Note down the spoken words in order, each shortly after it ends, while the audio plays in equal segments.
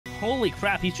Holy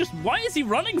crap, he's just... Why is he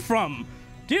running from?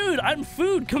 Dude, I'm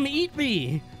food. Come eat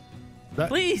me.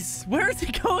 Please. Where is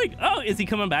he going? Oh, is he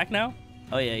coming back now?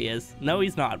 Oh, yeah, he is. No,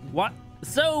 he's not. What?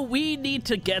 So we need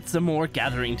to get some more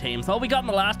gathering tames. All we got in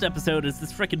the last episode is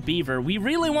this frickin' beaver. We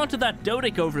really wanted that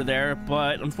Dodic over there,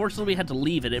 but unfortunately we had to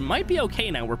leave it. It might be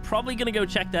okay now. We're probably gonna go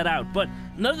check that out. But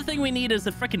another thing we need is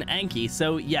a frickin' Anki.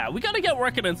 So yeah, we gotta get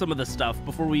working on some of this stuff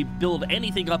before we build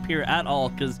anything up here at all,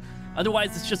 because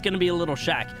otherwise it's just gonna be a little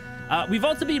shack. We've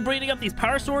also been breeding up these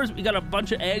parasaurs. We got a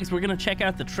bunch of eggs. We're gonna check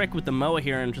out the trick with the moa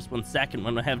here in just 1 second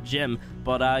when I have Jim.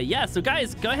 But yeah, so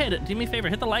guys, go ahead, do me a favor,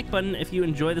 hit the like button if you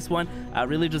enjoy this one.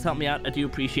 Really just help me out. I do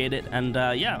appreciate it. And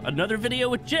yeah, another video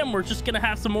with Jim. We're just gonna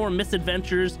have some more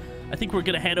misadventures. I think we're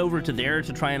gonna head over to there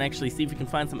to try and actually see if we can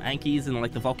find some Ankies in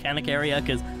like the volcanic area,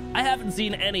 because I haven't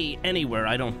seen any anywhere.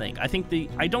 I don't think. I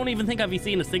don't even think I've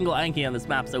seen a single Anki on this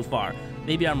map so far.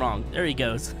 Maybe I'm wrong. There he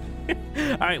goes.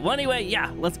 All right, well, anyway,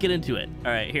 yeah, let's get into it.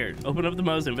 All right, here, open up the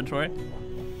Mo's inventory.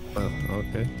 Oh,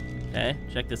 okay. Okay,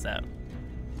 check this out.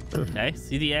 Okay,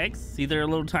 see the eggs? See their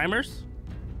little timers?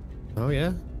 Oh,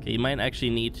 yeah. Okay, you might actually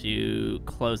need to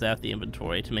close out the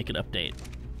inventory to make it update.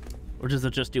 Or does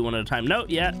it just do one at a time? No,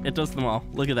 yeah, it does them all.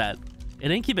 Look at that. It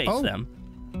incubates them.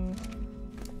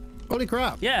 Holy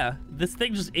crap. Yeah, this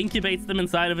thing just incubates them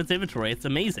inside of its inventory. It's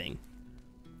amazing.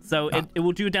 So it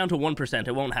will do it down to 1%.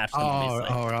 It won't hatch them,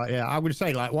 obviously. Oh, right, yeah. I would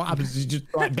say, like, what happens is just,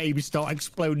 like, babies start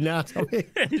exploding out of it.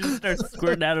 It just starts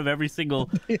squirting out of every single,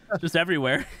 just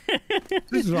everywhere.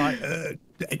 This is like,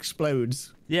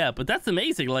 explodes. Yeah, but that's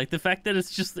amazing. Like, the fact that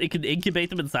it's just, it can incubate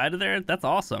them inside of there, that's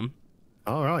awesome.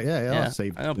 All right, yeah.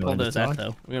 I'm going to pull those out,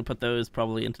 though. We're going to put those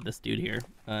probably into this dude here.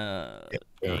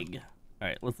 Egg. All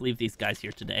right, let's leave these guys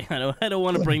here today. I don't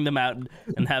want to bring them out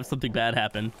and have something bad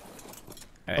happen.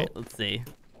 All right, let's see.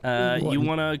 You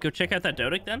want to go check out that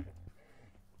Dodic then?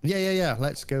 Yeah.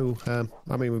 Let's go.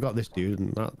 I mean, we've got this dude,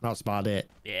 and that's about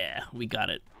it. Yeah, we got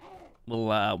it.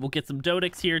 We'll get some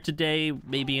Dodics here today.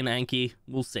 Maybe an Anki.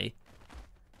 We'll see.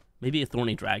 Maybe a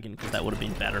thorny dragon, because that would have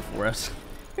been better for us.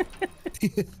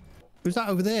 Who's that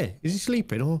over there? Is he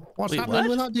sleeping, or what's happening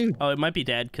with that dude? Oh, it might be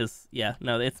dead, because yeah,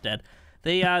 no, it's dead.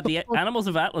 They the animals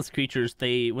of Atlas creatures,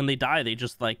 when they die, they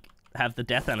just like have the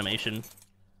death animation.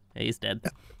 Yeah, he's dead.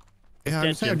 Yeah,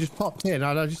 I just popped in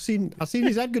and I seen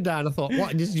his head go down. I thought,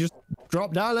 what? Did he just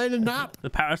drop down in and nap? The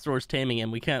parasaur's taming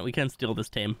him. We can't steal this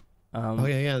tame. Oh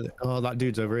yeah. Oh, that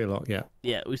dude's over here, look. Yeah.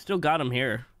 Yeah, we still got him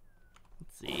here.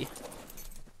 Let's see.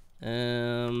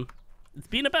 It's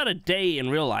been about a day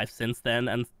in real life since then,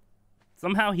 and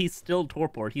somehow he's still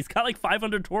torpored. He's got like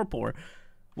 500 torpor.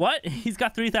 What? He's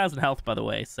got 3,000 health, by the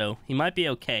way, so he might be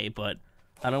okay, but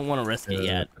I don't want to risk it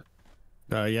yet.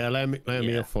 Yeah, let me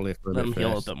heal fully for Let him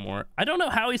heal a bit more. I don't know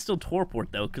how he's still torpored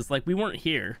though, because like we weren't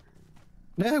here.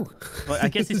 No. But I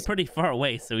guess he's pretty far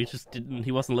away, so he just didn't.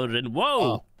 He wasn't loaded in. Whoa.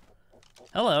 Oh.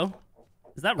 Hello.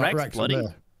 Is that Rex bloody?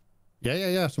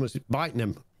 Yeah. Someone's biting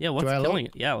him. Yeah, what's killing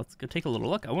it? Yeah, let's go take a little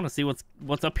look. I want to see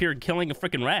what's up here killing a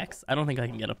freaking Rex. I don't think I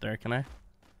can get up there. Can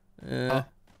I?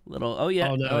 Little. Oh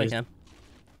yeah. Oh, I can.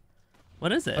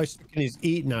 What is it? I was thinking his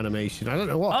eating animation. I don't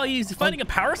know what. Oh, he's fighting a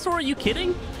parasaur? Are you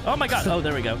kidding? Oh my god. Oh,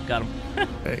 there we go. Got him.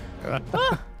 Hey,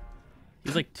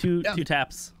 he's like two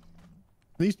taps.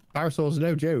 These parasaurs are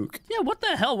no joke. Yeah, what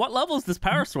the hell? What level is this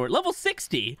parasaur? Level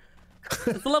 60.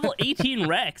 It's a level 18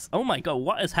 Rex. Oh my god,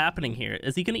 what is happening here?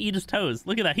 Is he gonna eat his toes?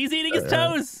 Look at that. He's eating his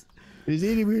toes. He's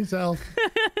eating himself.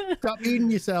 Stop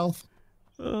eating yourself.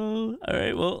 Oh, all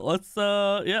right. Well, let's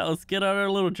get on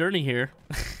our little journey here.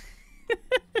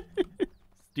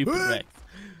 Stupid Rex.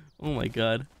 Oh my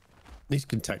god. These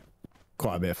can take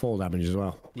quite a bit of fall damage as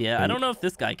well. Yeah, I don't know if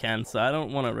this guy can, so I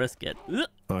don't want to risk it.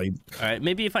 All right,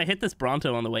 maybe if I hit this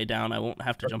Bronto on the way down, I won't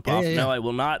have to jump off. Yeah. No, I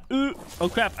will not. Oh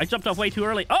crap, I jumped off way too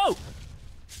early. Oh!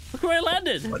 Look where I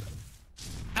landed.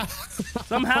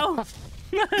 Somehow.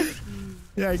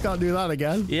 Yeah, you can't do that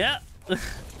again. Yeah.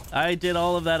 I did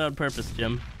all of that on purpose,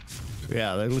 Jim.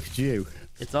 Yeah, look at you.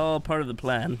 It's all part of the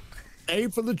plan.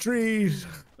 Aim for the trees.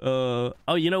 Oh,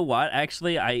 you know what?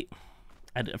 Actually, I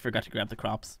forgot to grab the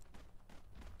crops.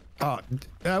 Oh,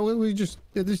 there's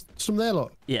some there,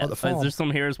 look. Yeah, is there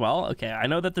some here as well? Okay, I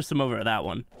know that there's some over at that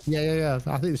one. Yeah.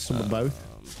 I think there's some of both.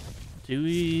 Do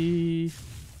we?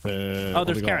 Oh,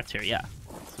 there's carrots here. Yeah,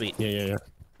 sweet. Yeah.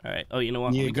 All right. Oh, you know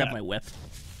what? Let me grab my whip.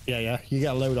 Yeah. You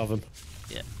get a load of them.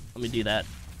 Yeah, let me do that.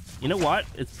 You know what?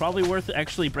 It's probably worth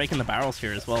actually breaking the barrels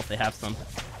here as well if they have some.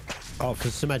 Oh, for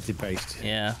cemented paste.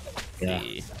 Yeah.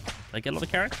 Did I get all the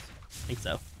carrots? I think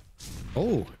so.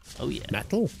 Oh yeah.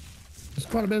 Metal. There's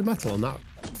quite a bit of metal on that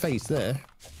face there.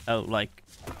 Oh, like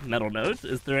metal nodes?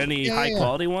 Is there any high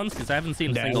quality ones? Because I haven't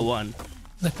seen a single one.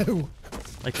 No.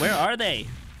 Like, where are they?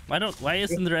 Why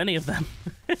isn't there any of them?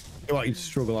 You want you to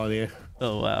struggle on here.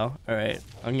 Oh, wow. All right.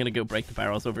 I'm going to go break the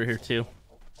barrels over here, too.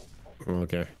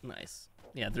 Okay. Nice.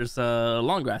 Yeah, there's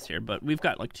long grass here, but we've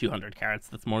got like 200 carrots.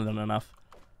 That's more than enough.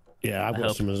 Yeah, I've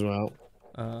got some as well.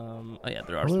 Oh, yeah,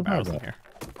 there are some barrels in here.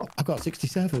 Oh, I've got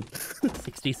 67.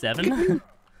 67?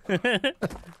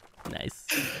 Nice.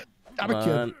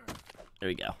 There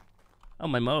we go. Oh,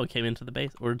 my moa came into the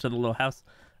base, or to the little house.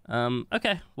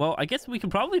 Okay, well, I guess we can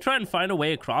probably try and find a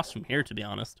way across from here, to be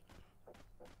honest.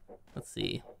 Let's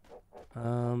see.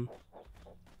 Let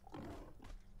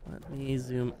me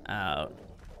zoom out.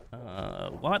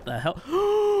 What the hell?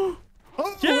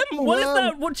 Jim, what is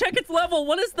that? Well, check its level.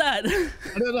 What is that?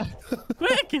 I don't know.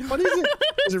 Quick! What is it?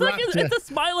 It's a raptor. It's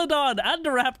a Smilodon and a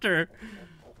raptor.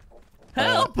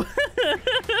 Help!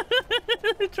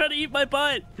 Trying to eat my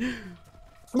butt.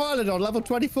 Smilodon, level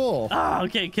 24. Oh,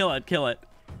 okay, kill it, kill it.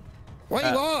 What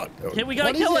you want? Okay, we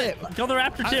gotta kill it. Kill the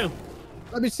raptor too.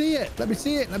 Let me see it. Let me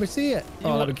see it. Let me see it. You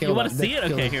want to see it?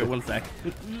 Okay, here, one sec.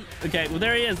 Okay, well,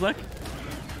 there he is. Look.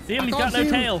 See him? He's got no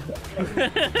tail.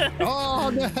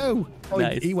 Oh, no. Oh,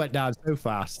 Nice. He went down so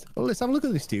fast. Well, let's have a look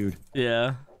at this dude.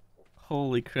 Yeah.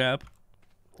 Holy crap.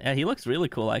 Yeah, he looks really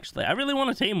cool, actually. I really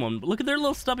want to tame one. But look at their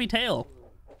little stubby tail.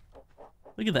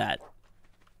 Look at that.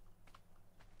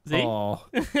 See? Oh,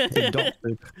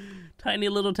 tiny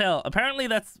little tail. Apparently,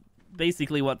 that's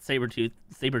basically what saber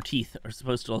teeth are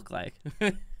supposed to look like.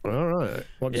 All right.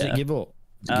 What does it give up?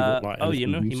 Oh, you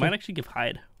know, he might actually give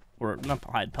hide. Or not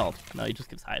hide, pelt. No, he just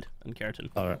gives hide and keratin.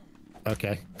 All right.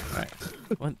 Okay. All right.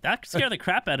 Well, that scared the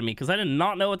crap out of me because I did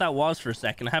not know what that was for a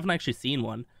second. I haven't actually seen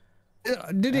one.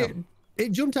 Did it?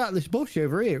 It jumped out of this bush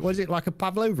over here. Was it like a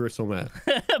pavlova or something?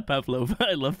 Pavlova.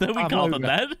 I love that we call them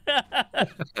that.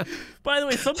 By the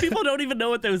way, some people don't even know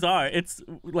what those are. It's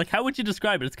like, how would you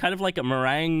describe it? It's kind of like a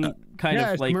meringue kind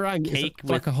of like meringue. cake.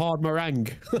 It's like a hard meringue.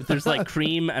 There's like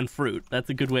cream and fruit. That's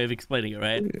a good way of explaining it,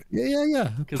 right?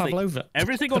 Yeah. Pavlova. Like,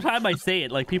 every single time I say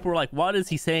it, like people are like, what is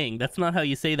he saying? That's not how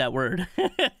you say that word.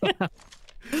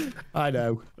 I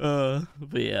know.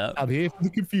 But yeah. I'm here for the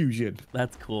confusion.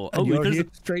 That's cool. And you're here to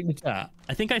straighten the chat.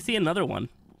 I think I see another one.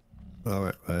 All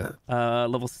right.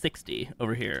 Level 60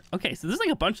 over here. Okay, so there's like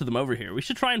a bunch of them over here. We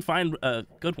should try and find a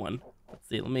good one. Let's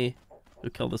see. Let me go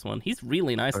kill this one. He's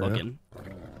really nice looking.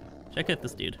 Check out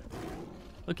this dude.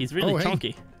 Look, he's really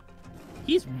chunky.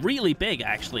 He's really big,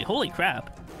 actually. Holy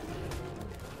crap.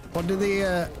 What do they?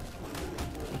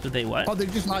 What did they what? Oh, they're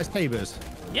just nice tabers.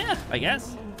 Yeah, I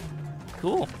guess.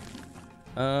 Cool.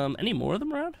 Any more of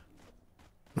them around?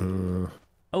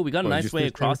 Oh, we got a nice way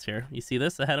across here. You see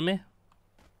this ahead of me?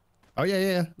 Oh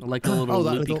yeah. Like a little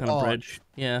loopy kind of bridge.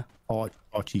 Yeah.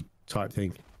 Archy type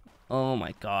thing. Oh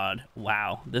my god.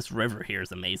 Wow. This river here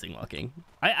is amazing looking.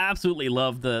 I absolutely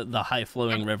love the high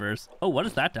flowing rivers. Oh, what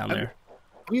is that down there?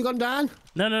 Have you gone down?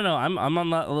 No. I'm on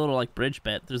that little like bridge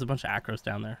bit. There's a bunch of acros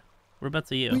down there.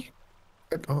 Whereabouts are you?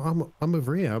 I'm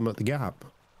over here. I'm at the gap.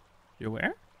 You're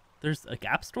where? There's a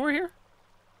Gap store here?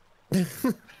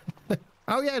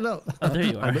 Oh yeah, look. Oh, there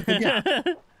you are.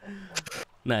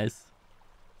 Nice.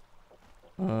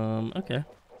 Okay.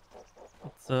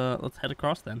 Let's head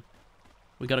across then.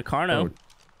 We got a Carno.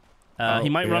 He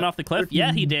might run off the cliff.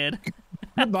 Yeah, he did.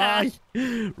 Goodbye.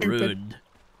 Rude.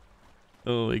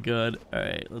 Oh my god. All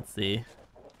right, let's see.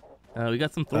 We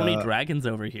got some thorny dragons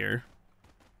over here.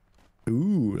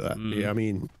 Ooh, yeah. I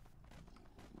mean,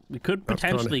 we could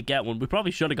potentially get one. We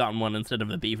probably should have gotten one instead of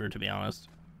the beaver, to be honest.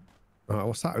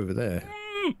 What's that over there?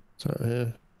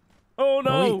 Oh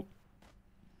no!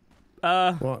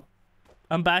 What?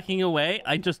 I'm backing away.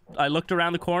 I looked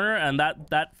around the corner and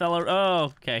that fella.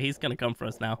 Oh, okay. He's gonna come for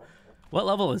us now. What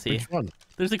level is he? Which one?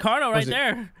 There's a Carno right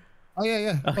there. Oh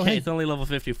yeah. Okay, it's only level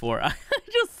 54.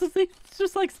 He's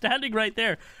just like standing right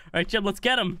there. All right, Jim, let's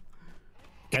get him.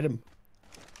 Get him.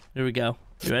 Here we go.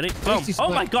 You ready? Boom. Oh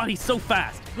my god, he's so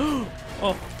fast.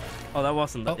 Oh, that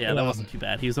wasn't. Yeah, that wasn't too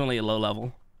bad. He was only a low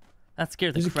level. That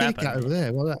scared the crap out of me. Over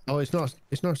there. Well, it's not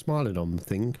a Smilodon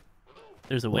thing.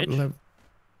 There's a witch.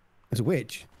 There's a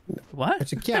witch. What?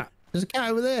 It's a cat. There's a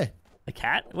cat over there. A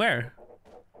cat? Where?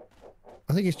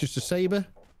 I think it's just a saber.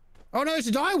 Oh no, it's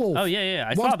a direwolf. Oh yeah.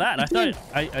 I saw that.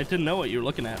 I didn't know what you were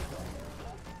looking at.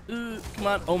 Come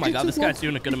on. Oh my god, this guy's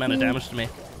doing a good amount of damage to me.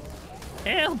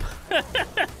 Help!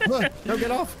 Look, don't get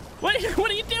off. What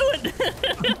are you doing?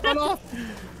 I got off.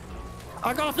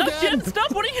 I got off again. Jim,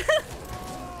 stop!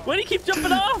 Why do you keep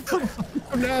jumping off?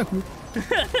 Oh no.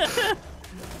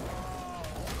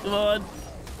 Come on.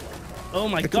 Oh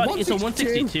my god, it's a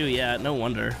 162. Yeah, no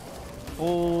wonder.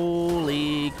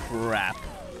 Holy crap.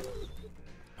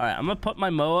 Alright, I'm gonna put my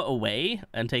Moa away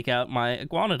and take out my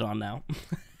Iguanodon now.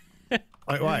 Wait,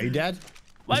 what? Are you dead?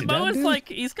 My bow is like,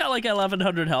 he's got like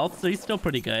 1100 health, so he's still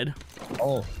pretty good.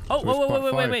 Oh.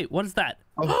 Oh, wait. What is that?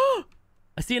 Oh.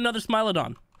 I see another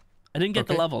Smilodon. I didn't get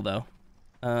the level though.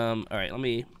 All right, let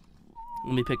me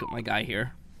pick up my guy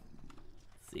here.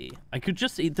 Let's see. I could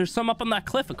just see, there's some up on that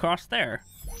cliff across there.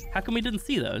 How come we didn't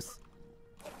see those?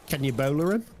 Can you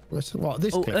bowler him? What,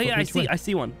 this cliff? Oh, yeah, I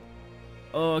see one.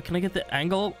 Oh, can I get the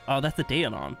angle? Oh, that's a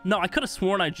Daedon. No, I could have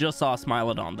sworn I just saw a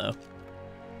Smilodon though.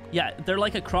 Yeah, they're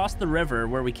like across the river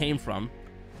where we came from.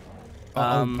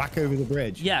 Back over the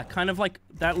bridge. Yeah, kind of like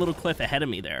that little cliff ahead of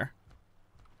me there.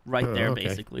 Right there,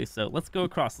 basically. So let's go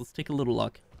across. Let's take a little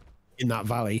look. In that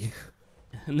valley.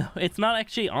 No, it's not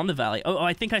actually on the valley. Oh,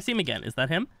 I think I see him again. Is that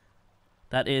him?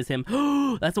 That is him.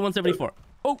 Oh, that's a 174.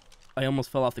 Oh, I almost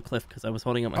fell off the cliff because I was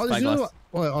holding up my spyglass.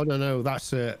 Oh, no,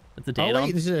 that's a Daedon. Oh,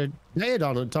 wait, there's a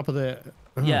Daedon on top of the...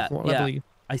 yeah.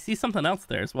 I see something else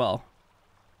there as well.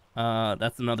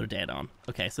 That's another Daedon.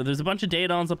 Okay, so there's a bunch of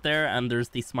Daedons up there, and there's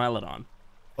the Smilodon.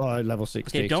 Oh, level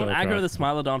 60. Okay, don't aggro the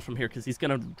Smilodon from here, because he's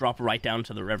going to drop right down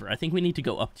to the river. I think we need to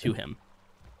go up to him.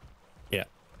 Yeah.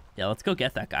 Yeah, let's go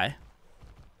get that guy.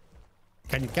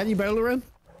 Can you bowler him?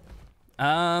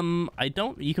 I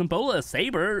don't... You can bowl a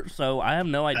saber, so I have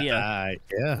no idea.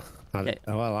 Yeah. Okay.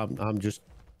 Well, I'm just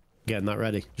getting that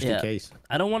ready, just in case.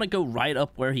 I don't want to go right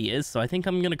up where he is, so I think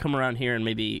I'm going to come around here and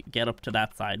maybe get up to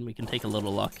that side, and we can take a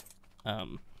little look.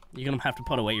 You're going to have to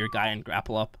put away your guy and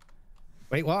grapple up.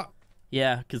 Wait, what?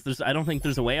 Yeah, because I don't think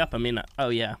there's a way up. I mean, oh,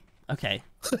 yeah. Okay.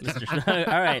 Mr.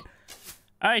 All right.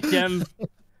 All right, Jim.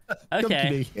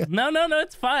 Okay. No,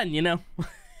 it's fine, you know.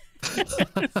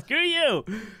 Screw you.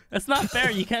 That's not fair.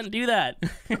 You can't do that.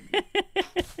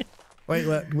 Wait.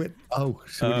 Oh,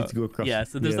 so we need to go across. Yeah,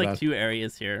 so there's like two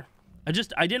areas here.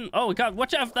 I didn't. Oh, God,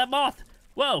 watch out for that moth.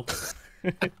 Whoa.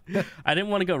 I didn't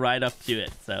want to go right up to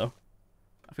it, so.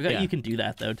 I forgot you can do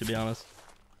that, though, to be honest.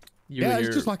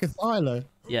 It's just like a Thyla.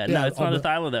 Yeah, no, it's not a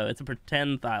Thyla, though. It's a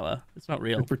pretend Thyla. It's not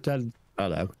real. A pretend. Oh,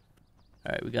 no.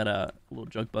 All right, we got a little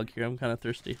jug bug here. I'm kind of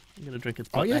thirsty. I'm going to drink its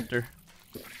butt nectar.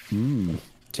 Mmm,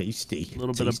 tasty. A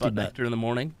little bit of butt nectar in the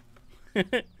morning.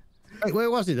 Wait, where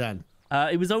was he then?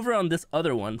 It was over on this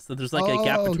other one, so there's like a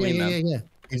gap between them. Yeah.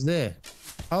 He's there.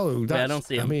 Oh, that's... Yeah, I don't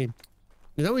see him. I mean,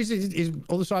 you know, he's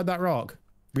other side of that rock.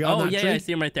 Beyond that tree. Yeah, I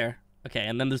see him right there. Okay,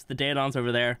 and then there's the Daedons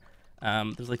over there.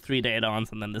 There's like 3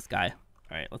 Daedons, and then this guy.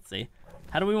 All right, let's see.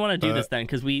 How do we want to do this then?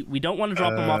 Because we don't want to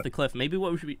drop him off the cliff. Maybe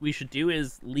what we should do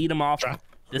is lead him off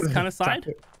this kind of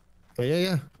side.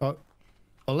 Yeah. Oh,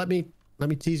 let me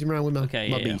tease him around with my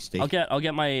beastie. I'll get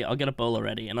a bola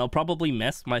ready, and I'll probably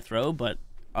miss my throw, but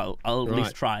I'll at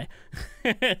least try.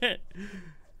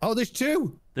 Oh, there's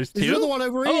 2. There's 2. There's another one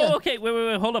over here. Oh, okay.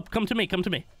 Wait. Hold up. Come to me.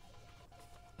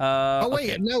 Oh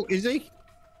wait, no, is he?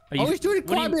 He's doing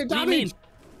quite a bit of damage.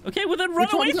 Okay, well then run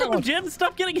away from him, Jim.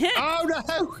 Stop getting hit. Oh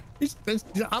no!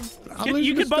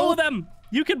 You can bowl them.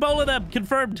 You can bowl them.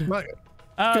 Confirmed. Right.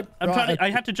 I'm trying to.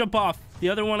 I have to jump off. The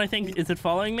other one, I think, is it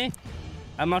following me?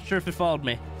 I'm not sure if it followed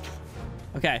me.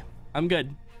 Okay, I'm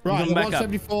good. Right,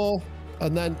 174,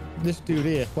 and then this dude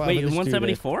here. Wait,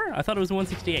 174? I thought it was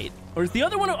 168. Or is the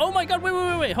other one? Oh my God!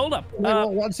 Wait! Hold up.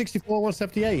 164,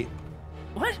 178.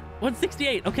 What?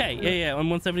 168. Okay, yeah.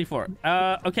 I'm 174.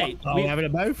 Okay. Are we having a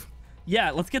both?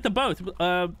 Yeah, let's get them both.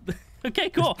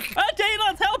 Okay, cool.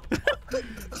 Daedons, help!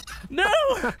 No!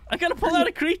 I gotta pull out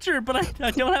a creature, but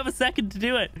I don't have a second to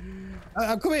do it.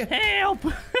 Come here. Help!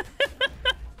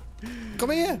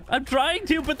 Come here. I'm trying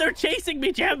to, but they're chasing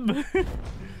me, Jim. All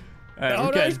right,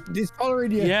 we're good. No, he's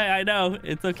following you. Yeah, I know.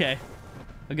 It's okay.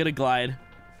 I'm gonna glide.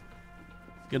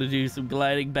 Gonna do some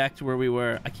gliding back to where we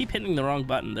were. I keep hitting the wrong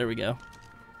button. There we go.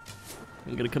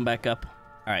 I'm gonna come back up.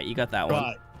 All right, you got that one.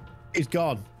 Right, he's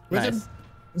gone. Nice.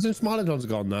 Isn't Smilodons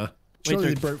gone now?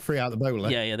 Surely they broke free out the bowler.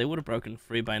 Yeah, they would have broken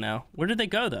free by now. Where did they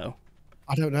go though?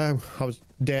 I don't know. I was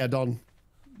Daedon.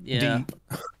 Yeah.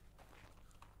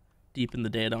 Deep in the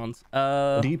Daedons.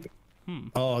 Deep.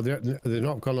 Oh, they're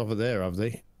not gone over there, have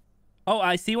they? Oh,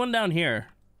 I see one down here.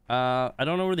 I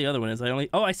don't know where the other one is.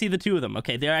 I see the 2 of them.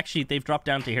 Okay, they've dropped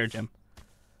down to here, Jim.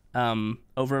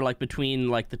 Over like between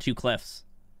like the 2 cliffs.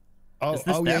 Oh,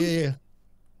 yeah.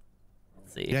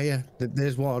 Let's see. Yeah.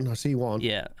 There's one. I see one.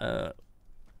 Yeah.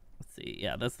 Let's see.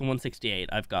 Yeah, that's the 168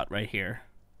 I've got right here.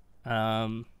 Yeah,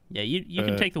 you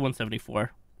can take the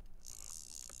 174.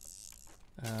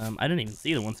 I didn't even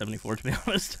see the 174 to be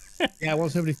honest. Yeah,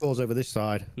 174's over this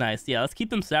side. Nice. Yeah, let's keep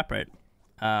them separate.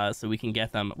 So we can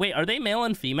get them. Wait, are they male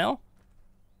and female?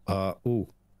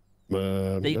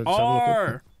 They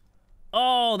are.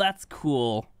 Oh, that's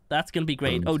cool. That's gonna be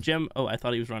great. Oh, Jim. Oh, I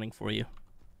thought he was running for you.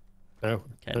 No.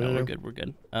 Okay, no, we're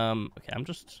good. Okay, I'm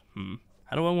just.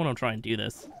 How do I want to try and do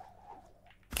this?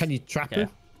 Can you trap Okay. him?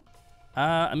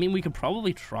 I mean, we could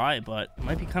probably try, but it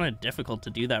might be kind of difficult to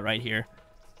do that right here.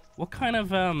 What kind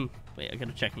of wait, I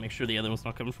gotta check and make sure the other one's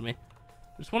not coming for me.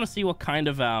 I just want to see what kind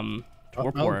of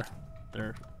torpor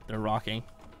they're rocking.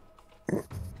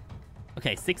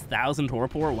 Okay, 6,000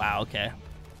 torpor. Wow. Okay.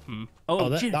 Oh,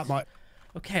 that might.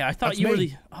 Okay, I thought you were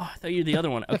the. Oh, I thought you were the other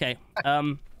one. Okay.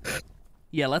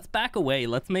 Yeah, let's back away.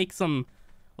 Let's make some,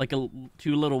 like, 2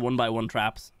 little 1x1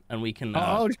 traps, and we can.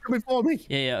 Oh, it's coming for me.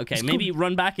 Yeah. Okay, maybe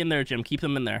run back in there, Jim. Keep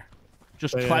them in there.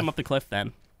 Just climb up the cliff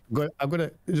then. I'm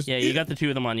gonna just. Yeah, you got the 2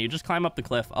 of them on you. Just climb up the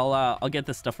cliff. I'll get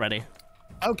this stuff ready.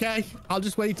 Okay, I'll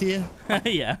just wait here.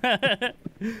 Yeah.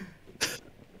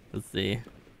 Let's see.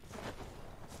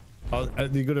 Oh,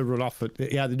 they're gonna run off.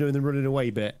 Yeah, they're doing the running away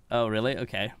bit. Oh, really?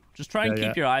 Okay. Just try and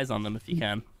keep your eyes on them if you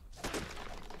can.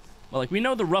 Well, like, we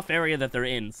know the rough area that they're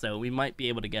in, so we might be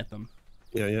able to get them.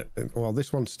 Yeah. Well,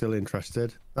 this one's still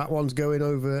interested. That one's going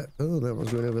over. Oh, that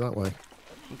one's going over that way.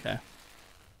 Okay.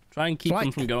 Try and keep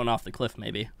them from going off the cliff,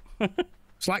 maybe.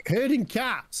 It's like herding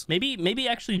cats. Maybe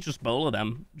actually just bola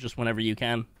them just whenever you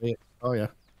can. Yeah. Oh, yeah.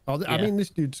 Oh, I mean, this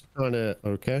dude's kind of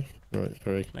okay. Right,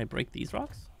 sorry. Can I break these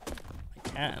rocks? I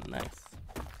can. Nice.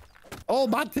 Oh,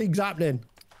 bad things happening.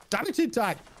 Damn it,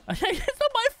 Syntac. It's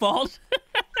not my fault.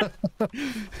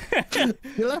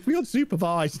 You left me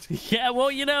unsupervised. Yeah,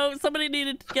 well, you know, somebody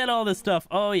needed to get all this stuff.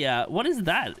 Oh, yeah. What is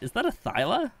that? Is that a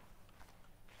thyla?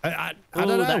 I don't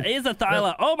know. That is a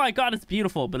thyla. Oh, my God. It's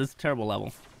beautiful, but it's a terrible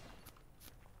level.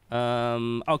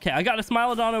 Okay, I got a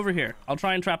Smilodon over here. I'll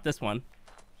try and trap this one.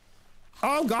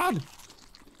 Oh, God.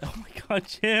 Oh, my God,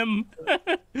 Jim. All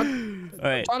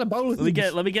right.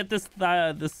 Let me get this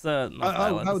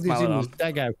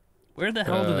Smilodon. Where the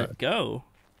hell did it go?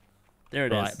 There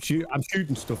it is. I'm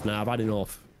shooting stuff now. I've had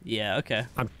enough. Yeah, okay.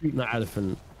 I'm shooting that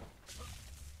elephant.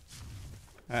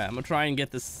 All right, I'm gonna try and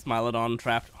get this Smilodon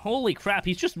trapped. Holy crap,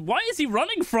 why is he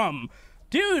running from?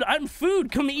 Dude, I'm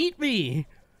food, come eat me.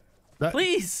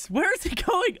 Please, where is he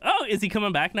going? Oh, is he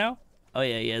coming back now? Oh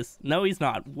yeah, he is. No, he's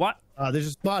not. What?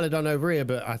 There's a Smilodon over here,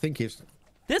 but I think it's...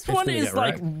 This one is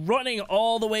like running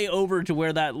all the way over to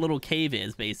where that little cave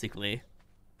is, basically.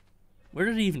 Where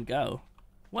did he even go?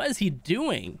 What is he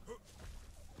doing?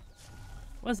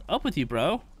 What's up with you,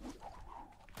 bro?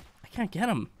 I can't get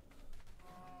him.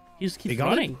 He just keeps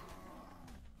running.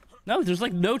 No, there's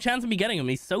like no chance of me getting him.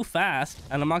 He's so fast,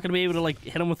 and I'm not gonna be able to like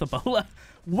hit him with a bola.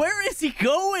 Where is he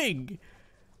going?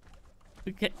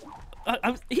 Okay, he's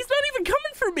not even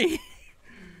coming for me.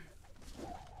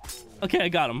 Okay, I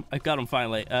got him. I got him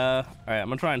finally. All right, I'm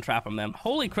gonna try and trap him then.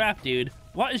 Holy crap, dude!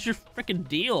 What is your freaking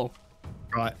deal?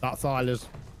 Right, that Thyla's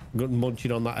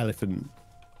munching on that elephant.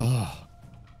 Oh.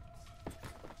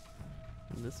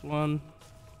 This one.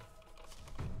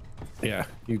 Yeah,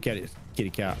 you get it,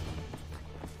 kitty cat.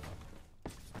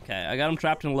 Okay, I got him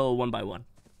trapped in a little 1x1.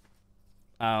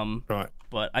 Right.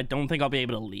 But I don't think I'll be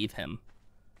able to leave him.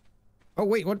 Oh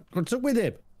wait, what's up with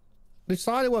him? This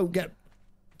Thyla won't get.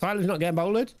 Thyla's not getting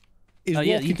bowled. He's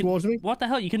walking towards me. What the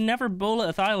hell? You can never bowl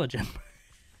a Thyla, Jim.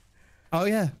 Oh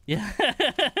yeah. Yeah.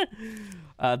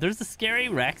 There's a scary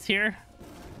Rex here.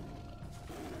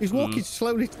 He's walking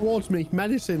slowly towards me,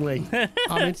 menacingly.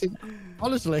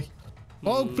 Honestly.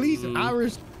 Oh please,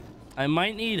 Iris. I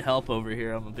might need help over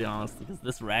here. I'm gonna be honest, because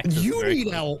this Rex. You need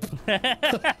help.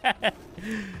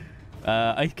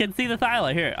 I can see the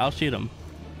Thyla here. I'll shoot him.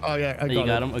 Oh yeah, I you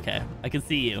got him. Okay, I can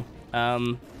see you.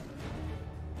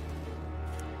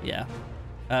 Yeah.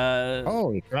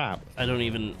 Holy crap! I don't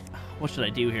even. What should I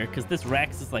do here? Because this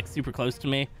Rex is like super close to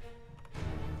me.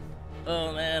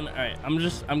 Oh man! All right,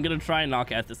 I'm gonna try and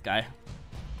knock out this guy.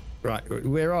 Right,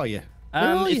 where are you?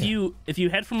 If you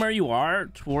head from where you are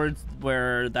towards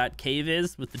where that cave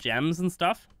is with the gems and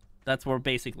stuff, that's where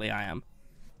basically I am.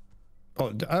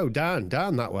 Oh,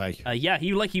 down that way. Yeah,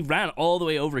 he ran all the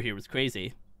way over here. It was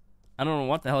crazy. I don't know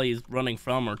what the hell he's running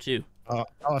from or to. Oh,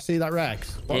 I see that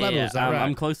Rex. What level is that Rex?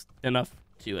 I'm close enough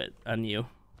to it and you.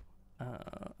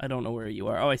 I don't know where you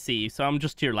are. Oh, I see you. So I'm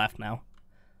just to your left now.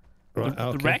 Right,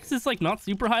 the Rex is like not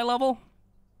super high level.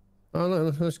 Oh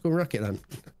no, let's go wreck it then.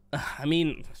 I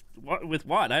mean, with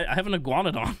what? I have an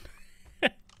iguanodon.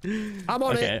 I'm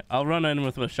on it. Okay, I'll run in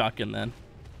with a shotgun then.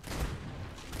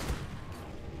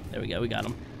 There we go. We got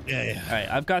him. Yeah. All right,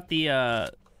 I've got the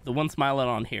one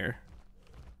Smilodon here.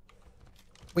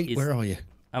 Wait, where are you?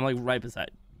 I'm like right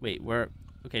beside. Wait, where?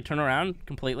 Okay, turn around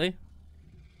completely.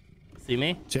 See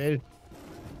me? Jade.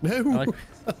 No.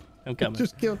 I'm coming.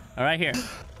 Just kill. All right, here.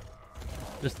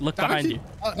 Just look behind you.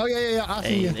 Oh yeah. I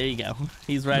see you. There you go.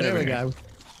 He's right over here. There we go.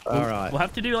 All right. We'll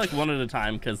have to do like one at a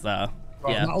time because yeah.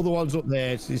 That other one's up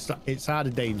there. It's out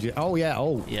of danger. Oh yeah.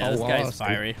 Yeah, this guy's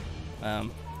fiery.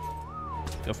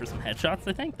 Go for some headshots,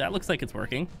 I think. That looks like it's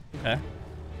working. Okay.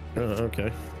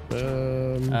 Okay.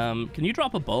 Can you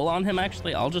drop a bowl on him,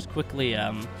 actually? I'll just quickly,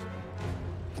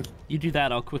 you do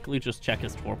that, I'll quickly just check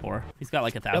his torpor. He's got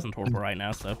like 1,000 torpor right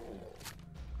now, so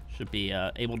should be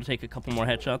able to take a couple more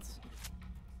headshots.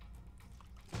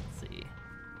 Let's see.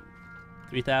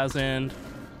 3,000.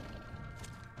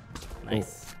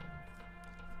 Nice.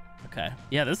 Okay.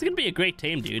 Yeah, this is gonna be a great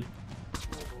tame, dude.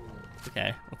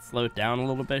 Okay, let's slow it down a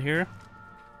little bit here.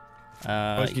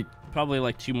 Probably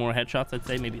like 2 more headshots, I'd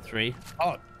say, maybe 3.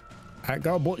 Oh, I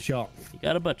got a butt shot. You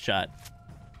got a butt shot.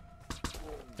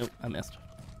 Nope, I missed.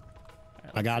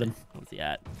 Right, I got him. Where's he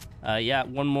at? Yeah,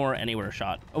 1 more anywhere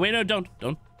shot. Oh wait, no, don't.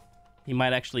 He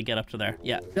might actually get up to there.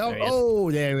 Yeah.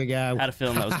 There we go. Had a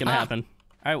feeling that was gonna happen.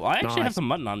 All right, well, I actually have some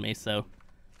mutton on me, so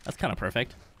that's kind of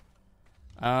perfect.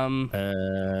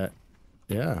 Yeah,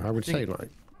 I would say like.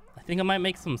 I think I might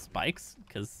make some spikes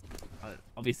because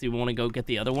obviously we want to go get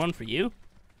the other one for you.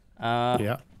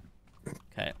 Yeah.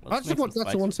 Okay. That's the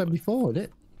 174, isn't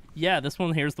it? Yeah, this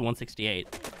one here's the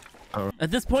 168. Oh.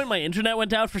 At this point, my internet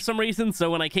went out for some reason,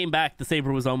 so when I came back, the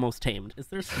saber was almost tamed. Is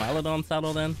there a Smilodon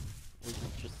saddle then? Or is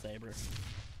it just saber?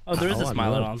 Oh, there is a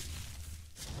Smilodon.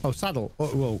 Oh, saddle. Oh,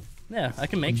 whoa. Yeah, I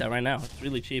can make that right now. It's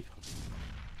really cheap.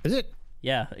 Is it?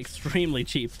 Yeah, extremely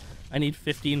cheap. I need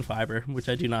 15 fiber, which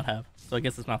I do not have, so I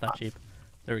guess it's not that cheap.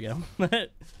 There we go.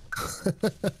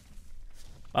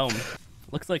 Boom.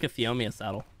 Looks like a Fiomia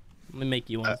saddle. Let me make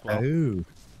you one as well. Oh.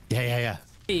 Yeah.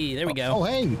 Hey, there we go. Oh,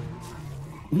 hey.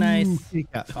 Nice. Ooh,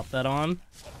 Pop that on.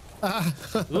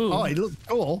 Oh, he looks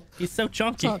cool. He's so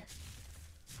chunky. Oh,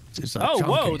 chunky.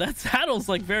 Whoa, that saddle's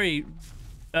like very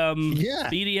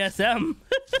BDSM.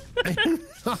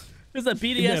 There's a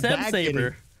BDSM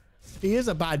saber. Kitty. He is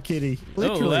a bad kitty.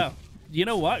 Literally. Oh, wow. You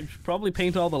know what? You should probably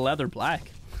paint all the leather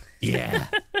black. Yeah.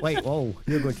 Wait, whoa.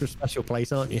 You're going to a special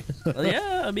place, aren't you?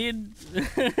 Yeah, I mean...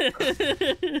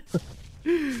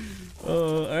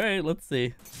 Oh, all right, let's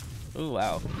see. Oh,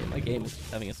 wow. Okay, my game is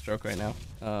having a stroke right now.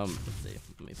 Let's see.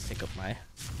 Let me pick up my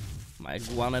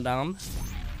Iguanodon.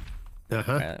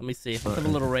 Uh-huh. All right, let me see. Let's have a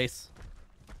little race.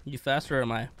 You faster or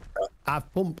am I?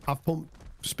 I've pumped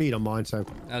speed on mine, so...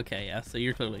 Okay, yeah, so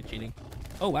you're clearly cheating.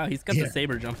 Oh, wow, he's got the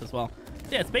saber jump as well.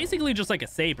 Yeah, it's basically just like a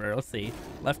saber. Let's see.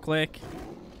 Left click.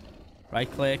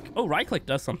 Right click. Oh, right click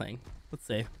does something. Let's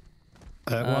see.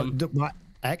 What,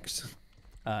 X?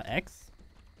 X?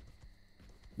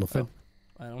 Nothing.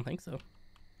 Oh, I don't think so.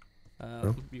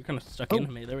 No? You're kind of stuck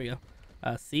into me. There we go.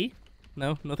 C?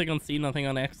 No, nothing on C, nothing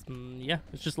on X. Yeah,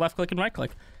 it's just left click and right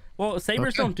click. Well,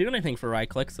 sabers don't do anything for right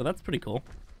click, so that's pretty cool.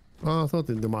 Oh, I thought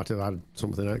they might have added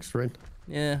something extra in.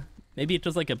 Yeah, maybe it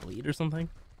does like a bleed or something.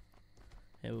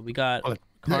 Yeah, well, we got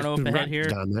Carno up ahead here.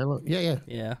 Down there, look.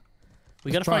 Yeah.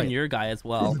 We gotta find your guy as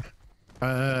well.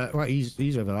 Right,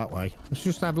 he's over that way. Let's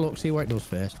just have a look, see what it does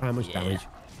first. How much damage?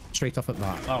 Straight off at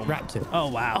that. Oh, wrapped it. Oh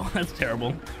wow, that's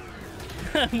terrible.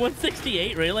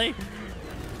 168, really?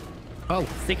 Oh,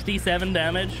 67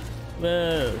 damage.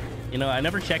 Whoa. You know, I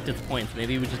never checked its points.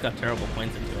 Maybe we just got terrible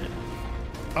points into it.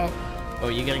 Oh,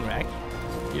 you getting wrecked?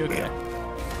 You okay?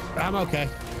 I'm okay.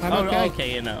 I'm okay.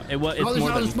 Okay, you know. It's more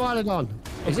than Smilodon.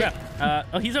 Oh crap.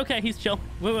 Oh, he's okay. He's chill.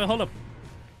 Wait, hold up.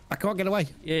 I can't get away.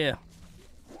 Yeah.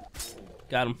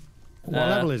 Got him. What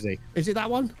level is he? Is it that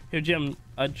one? Here, Jim.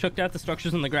 I chucked out the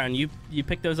structures on the ground. You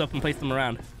pick those up and place them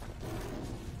around.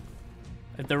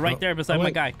 They're right there beside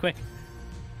my guy. Quick.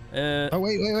 Oh,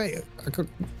 wait.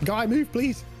 Guy, move,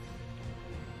 please.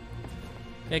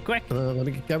 Okay, quick. Let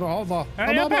me get over.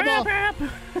 Hurry up. Spam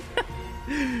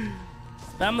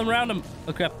them around him.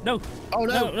 Oh, crap. No. Oh,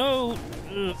 no. No.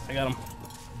 I got him.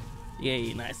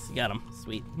 Yay, nice. You got him.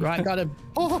 Sweet. Right, got him.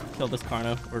 Oh. Kill this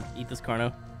Carno, or eat this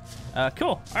Carno. Cool.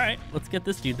 All right, let's get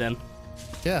this dude then.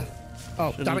 Yeah.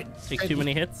 Oh, Shouldn't damn it. Take too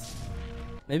many hits.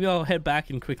 Maybe I'll head back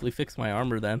and quickly fix my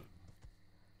armor then.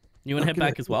 You want to head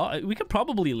back as well? We could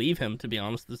probably leave him, to be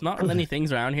honest. There's not many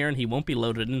things around here, and he won't be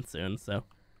loaded in soon, so...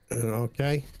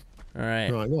 Okay. All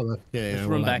right. Right, well then. Yeah, Let's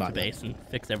run back to base and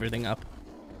fix everything up.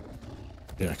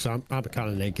 Yeah, because I'm kind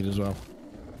of naked as well.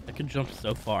 I could jump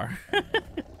so far.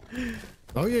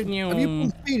 Oh, yeah. Have you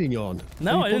pumped speed in your hand?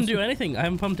 No, I didn't do anything. I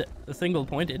haven't pumped a single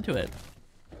point into it.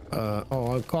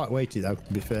 I'm quite weighty, though,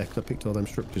 to be fair, because I picked all them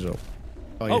structures up.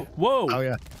 Oh, yeah. Whoa. Oh,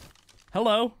 yeah.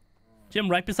 Hello. Jim,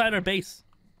 right beside our base.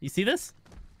 You see this?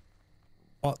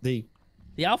 What, the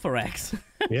Alpha Rex.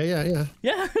 Yeah.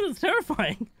 Yeah, it's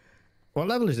terrifying. What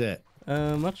level is it?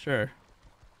 I'm not sure.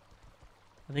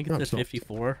 I think it's at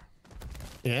 54.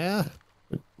 Yeah.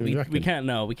 We can't.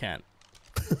 No, we can't.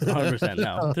 100%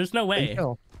 no. There's no way.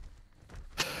 Are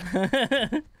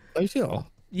you sure?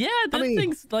 Yeah, those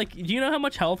things, like, do you know how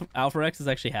much health Alpha Rexes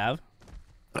actually have?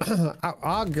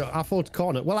 I thought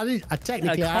corner. Well, I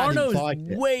technically I didn't like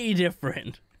it. Way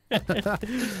different. I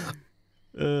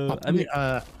mean,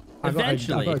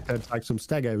 eventually, I got to take some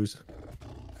stegos.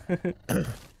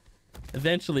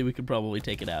 Eventually, we could probably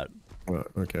take it out. Well,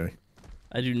 okay.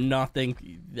 I do not think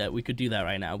that we could do that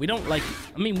right now. We don't like.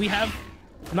 I mean, we have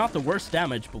not the worst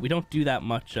damage, but we don't do that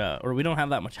much, or we don't have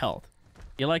that much health.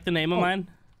 You like the name of mine?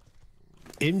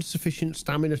 Insufficient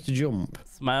stamina to jump.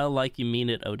 Smile like you mean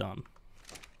it, Odon.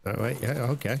 Oh, wait, yeah,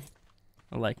 okay.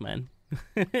 I like mine.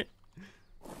 You're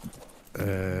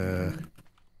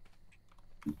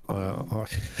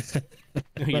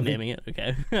naming it?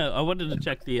 Okay. I wanted to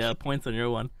check the points on your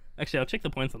one. Actually, I'll check the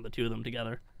points on the two of them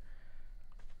together.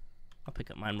 I'll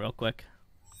pick up mine real quick.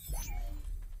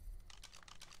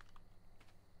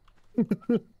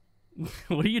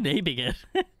 What are you naming it?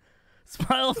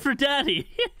 Smile for daddy.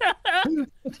 With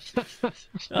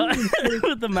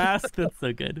the mask, that's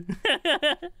so good.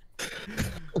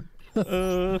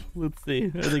 Let's see.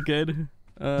 Are they good?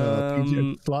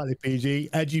 PG, slightly PG.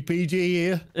 Edgy PG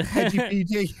here. Edgy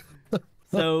PG.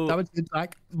 So that was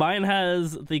Syntac. Mine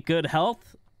has the good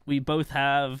health. We both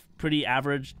have pretty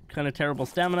average, kind of terrible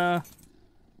stamina.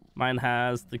 Mine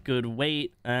has the good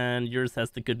weight, and yours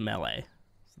has the good melee.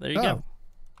 So there you go.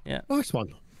 Yeah. Nice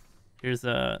one. Here's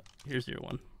your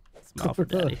one. Smile for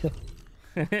daddy.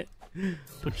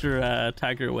 Put your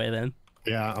tiger away then.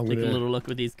 Yeah, I'm Take a little look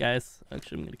with these guys.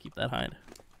 Actually, I'm gonna keep that hide.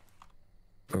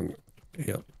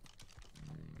 Yep.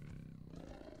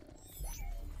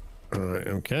 Alright,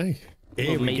 okay.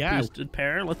 Here we go. Boosted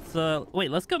pair. Let's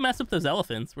wait. Let's go mess up those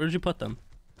elephants. Where did you put them?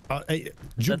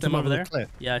 Jump them over there. The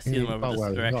yeah, I see them over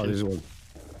this direction. Oh,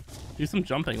 do some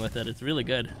jumping with it. It's really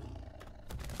good.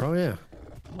 Oh yeah.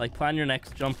 Like plan your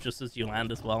next jump just as you land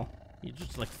as well. You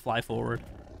just like fly forward.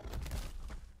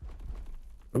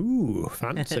 Ooh,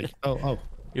 fancy. oh.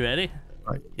 You ready?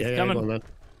 Right. Yeah, coming. Go on,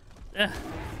 then.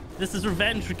 This is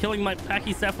revenge for killing my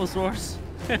Pachycephalosaurus.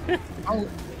 oh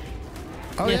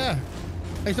yeah.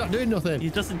 He's not doing nothing. He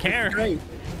doesn't care. Great.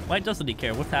 Why doesn't he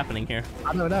care? What's happening here?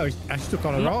 I don't know. I stuck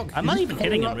on a rock. I'm not even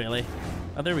hitting him really.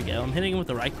 Oh, there we go. I'm hitting him with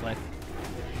the right click.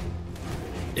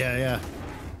 Yeah.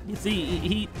 You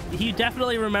see, he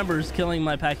definitely remembers killing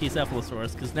my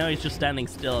Pachycephalosaurus because now he's just standing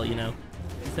still. You know,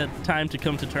 he's had time to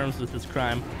come to terms with his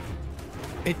crime.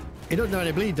 It doesn't do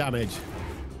any bleed damage.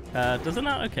 Does it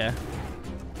not? Okay.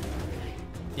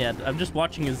 Yeah, I'm just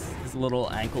watching his little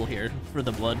ankle here for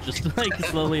the blood just like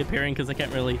slowly appearing because I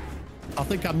can't really. I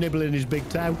think I'm nibbling his big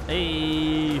toe.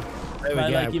 Hey, I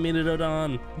like you mean it,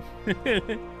 Odon.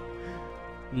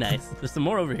 Nice. There's some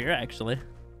more over here actually.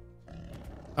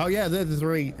 Oh yeah, there's the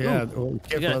three. Yeah, we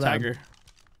got a tiger.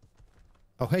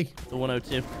 Oh hey, the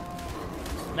 102.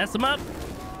 Mess him up.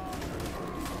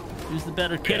 Who's the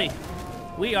better kitty?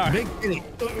 We are. Big kitty.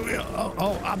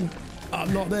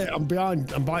 I'm not there. I'm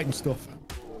behind. I'm biting stuff.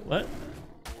 What?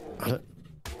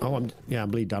 I'm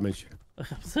bleed damage.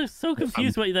 I'm so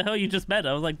confused what the hell you just meant.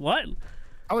 I was like, what?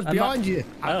 I was behind you.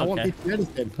 I wasn't hitting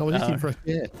anything. I was hitting for a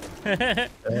year.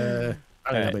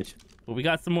 Damage. Well, we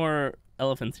got some more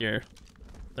elephants here.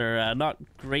 They're not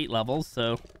great levels,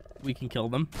 so we can kill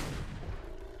them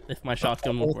if my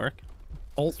shotgun will work.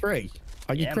 All three?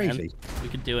 Are you crazy? Man. We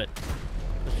could do it.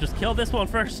 Let's just kill this one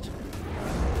first.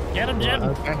 Get him, Jim.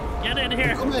 Okay. Get in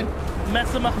here. Come in.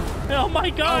 Mess him up. Oh my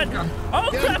god. Oh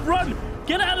crap, run.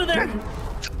 Get out of there.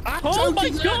 Oh my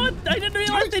god. I didn't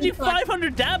realize they do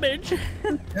 500 damage.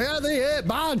 Yeah, they hit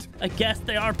bad. I guess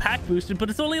they are pack boosted, but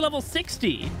it's only level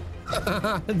 60.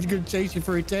 It's going to chase you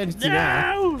for eternity no!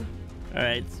 now.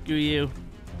 Alright, screw you.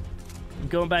 I'm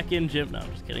going back in, Jim. No,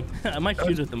 I'm just kidding. I might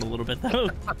shoot at them a little bit, though.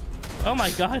 Oh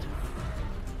my god.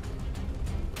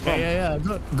 Yeah.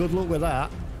 Good luck with that.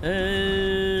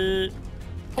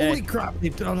 Holy crap!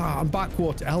 I'm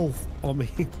backwater health on me.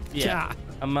 Yeah.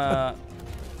 I'm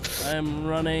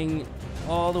running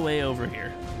all the way over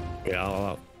here.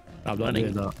 Yeah, I'm not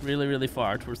running doing that. Really, really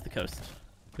far towards the coast.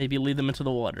 Maybe lead them into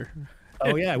the water.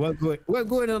 Oh yeah, we're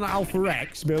going on an Alpha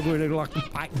Rex. We're going to like a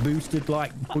pack boosted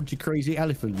like bunch of crazy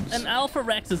elephants. An Alpha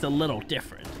Rex is a little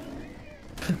different.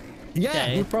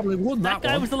 Yeah, we probably won that one. That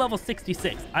guy was a level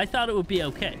 66. I thought it would be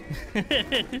okay.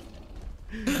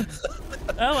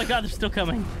 Oh my god, they're still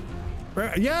coming.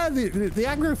 Yeah, the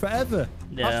aggro forever.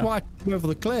 Yeah. That's why I came over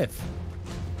the cliff.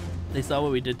 They saw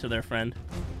what we did to their friend.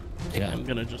 Yeah. I'm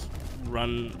gonna just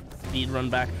speed run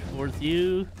back towards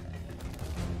you.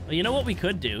 Well, you know what we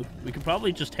could do? We could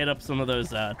probably just hit up some of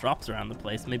those drops around the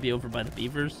place. Maybe over by the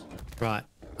beavers. Right.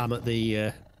 I'm at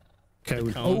the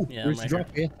cone. Oh, yeah, there's a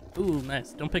drop here. Ooh,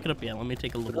 nice. Don't pick it up yet. Let me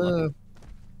take a little look.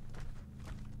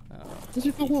 Is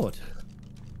it for wood?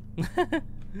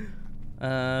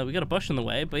 We got a bush in the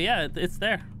way, but yeah, it's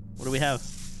there. What do we have?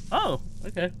 Oh,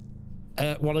 okay.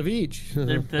 One of each.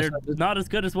 They're not as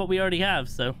good as what we already have,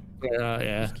 so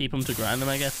yeah. just keep them to grind them,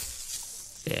 I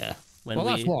guess. Yeah.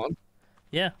 That's one.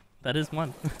 Yeah, that is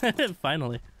one.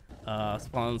 Finally.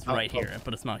 Spawn's right here,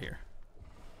 but it's not here.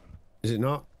 Is it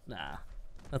not? Nah,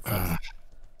 that sucks.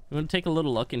 You want to take a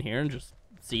little look in here and just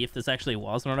see if this actually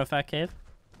was an artifact cave?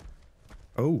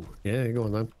 Oh, yeah, go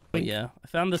on then. But yeah, I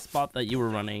found the spot that you were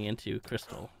running into,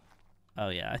 Crystal. Oh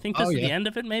yeah, I think this is the end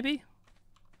of it, maybe.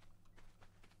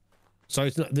 So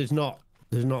it's not.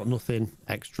 There's not nothing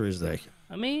extra, is there?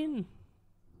 I mean,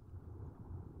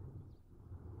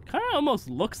 kind of almost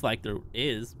looks like there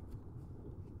is.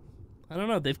 I don't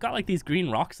know. They've got like these green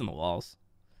rocks in the walls,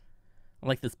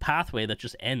 like this pathway that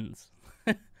just ends.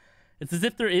 It's as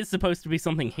if there is supposed to be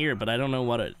something here, but I don't know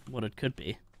what it could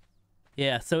be.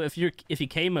 Yeah. So if you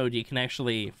K mode, you can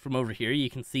actually from over here you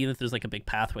can see that there's like a big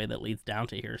pathway that leads down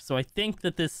to here. So I think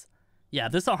that this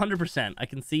 100%. I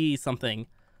can see something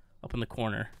up in the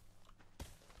corner.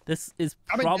 This is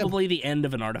probably the end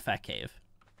of an artifact cave.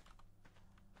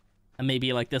 And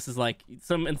maybe like this is like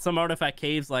in some artifact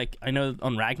caves, like I know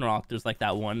on Ragnarok there's like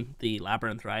that one, the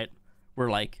labyrinth, right? Where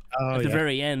like at the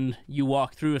very end you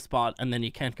walk through a spot and then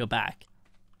you can't go back.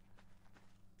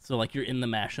 So like you're in the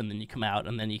mesh and then you come out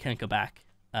and then you can't go back.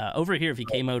 Over here, if you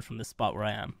K mode from this spot where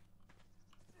I am,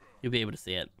 you'll be able to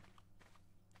see it.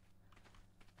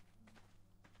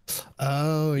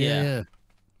 Oh yeah.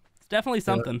 It's definitely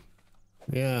something.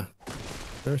 Yeah.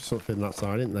 There's something that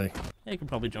side, isn't there? Yeah, you can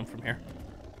probably jump from here.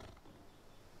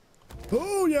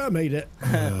 Oh yeah, I made it.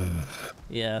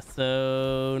 Yeah,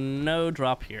 so no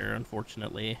drop here,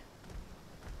 unfortunately.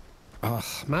 Oh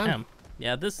man. Damn.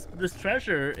 Yeah, this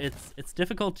treasure, it's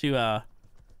difficult to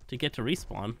get to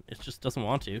respawn. It just doesn't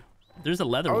want to. There's a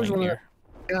leather wing here.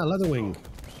 Yeah, leather wing.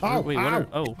 Oh, wait,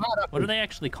 what are they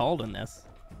actually called in this?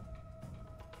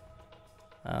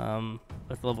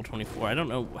 That's level 24. I don't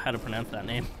know how to pronounce that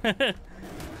name.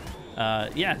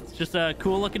 Yeah, it's just a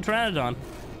cool looking Pteranodon.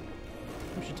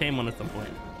 We should tame one at some point.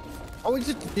 Oh, he's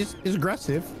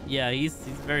aggressive. Yeah, he's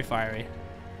very fiery.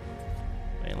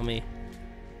 Wait, let me.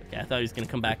 Okay, I thought he was gonna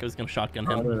come back. I was gonna shotgun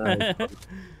him.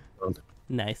 Oh,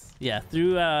 nice. Yeah,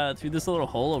 through this little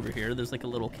hole over here, there's like a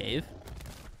little cave.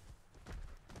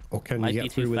 Oh, can Might you be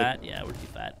get through too with fat. it? Yeah, we're too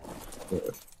fat.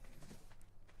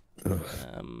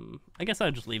 I guess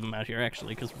I'll just leave him out here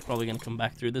actually, because we're probably gonna come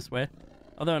back through this way.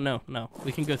 Although no,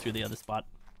 we can go through the other spot.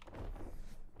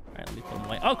 All right, let me pull him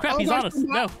away. Oh crap, he's on us.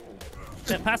 No.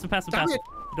 Yeah, pass him. I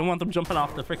don't want them jumping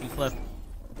off the freaking cliff.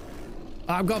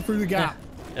 I've got through the gap.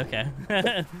 Okay.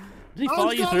 Did he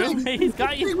follow you through? He's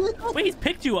got you. Wait, he's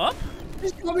picked you up?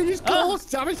 He's coming, he's close.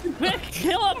 Damn it. Quick,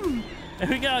 kill him. There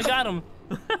we go, I got him.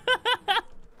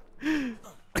 Oh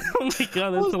my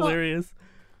god, that's hilarious.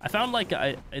 I found like,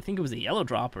 I think it was a yellow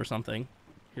drop or something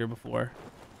here before.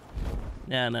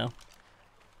 Yeah, no.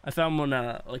 I found one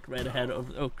like right ahead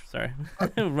over, oh, sorry.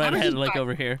 Right ahead like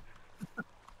over here.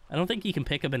 I don't think you can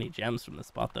pick up any gems from this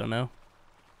spot though, no?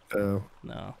 Oh.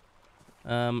 No.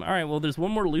 All right, well, there's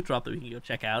one more loot drop that we can go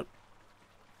check out.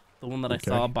 The one that I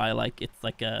saw by like, it's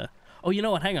like a, oh, you know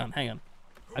what? Hang on.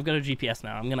 I've got a GPS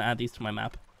now. I'm going to add these to my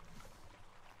map.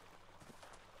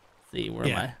 Let's see, where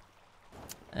am I?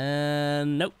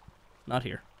 And nope, not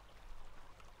here.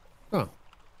 Oh.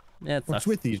 Yeah, it sucks. What's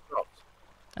with these drops?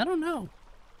 I don't know.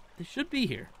 They should be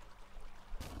here.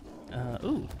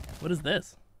 Ooh, what is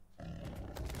this?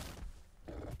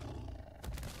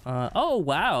 Oh,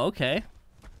 wow, okay.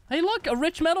 Hey, look, a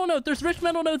rich metal node. There's rich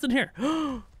metal nodes in here.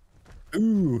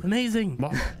 Ooh. Amazing.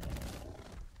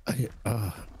 It's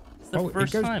the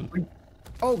first time.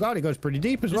 Oh, God, it goes pretty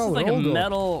deep as this well. This is like a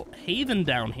metal haven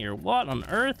down here. What on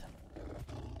earth?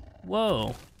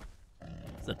 Whoa.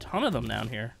 There's a ton of them down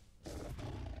here.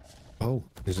 Oh,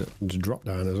 there's a drop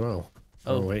down as well.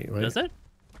 Oh, wait. Does it?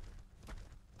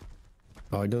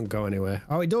 Oh, it doesn't go anywhere.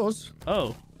 Oh, it does.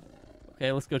 Oh.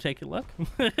 Okay, let's go take a look.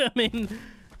 I mean,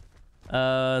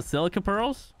 silica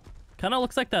pearls? Kind of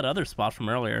looks like that other spot from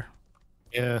earlier.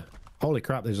 Yeah. Holy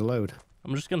crap, there's a load.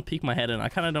 I'm just going to peek my head in. I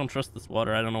kind of don't trust this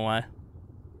water. I don't know why.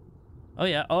 Oh,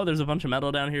 yeah. Oh, there's a bunch of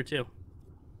metal down here, too.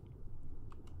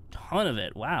 Ton of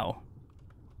it. Wow.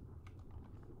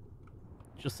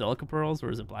 Just silica pearls, or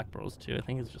is it black pearls, too? I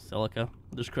think it's just silica.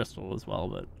 There's crystal as well,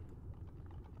 but...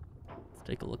 Let's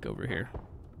take a look over here.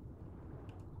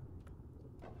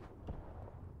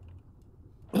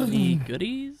 Any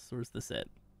goodies, or is this it?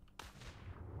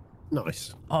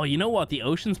 Nice. Oh, you know what? The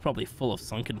ocean's probably full of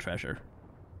sunken treasure.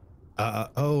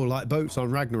 Oh, like boats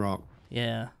on Ragnarok.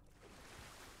 Yeah.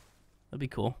 That'd be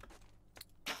cool.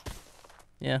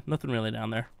 Yeah, nothing really down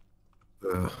there.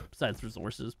 besides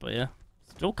resources, but yeah,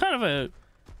 still kind of a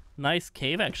nice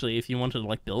cave actually. If you wanted to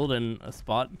like build in a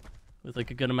spot with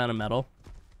like a good amount of metal,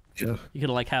 yeah, you could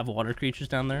like have water creatures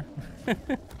down there.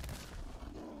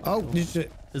 Oh, is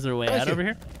there a way out over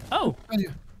here? Oh,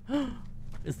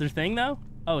 is there a thing though?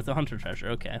 Oh, it's a hunter treasure.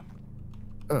 Okay.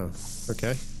 Oh,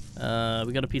 okay.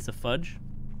 We got a piece of fudge.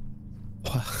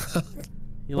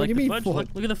 You What like do you the mean fudge? fudge?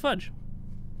 Look at the fudge.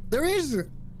 There is.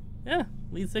 Yeah,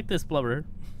 lead thickness blubber.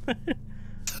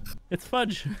 It's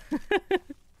fudge.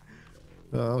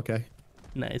 Oh, okay.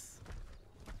 Nice.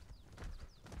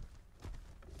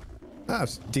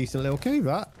 That's a decent little cave,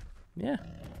 that. Yeah.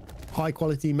 High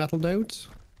quality metal nodes.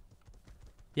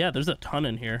 Yeah, there's a ton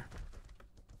in here.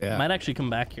 Yeah. Might actually come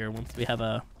back here once we have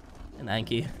an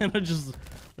Anki and we'll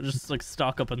just like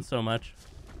stock up on so much.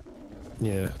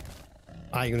 Yeah.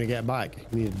 How are you gonna get back?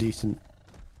 You need a decent.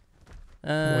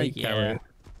 Yeah.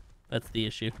 That's the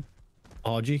issue.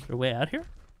 RG. Is there a way out here?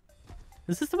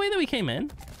 Is this the way that we came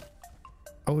in?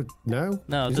 Oh no.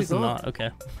 No, this is not. Okay.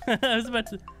 I was about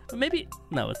to. Maybe.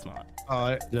 No, it's not.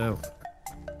 No.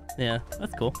 Yeah,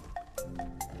 that's cool.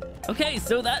 Okay,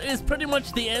 so that is pretty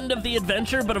much the end of the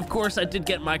adventure, but of course I did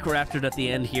get microraptored at the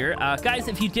end here. Guys,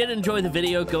 if you did enjoy the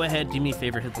video, go ahead, do me a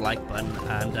favor, hit the like button,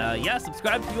 and yeah,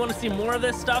 subscribe if you want to see more of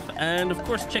this stuff, and of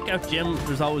course check out Jim.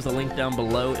 There's always a link down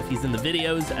below if he's in the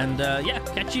videos, and yeah,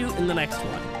 catch you in the next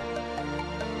one.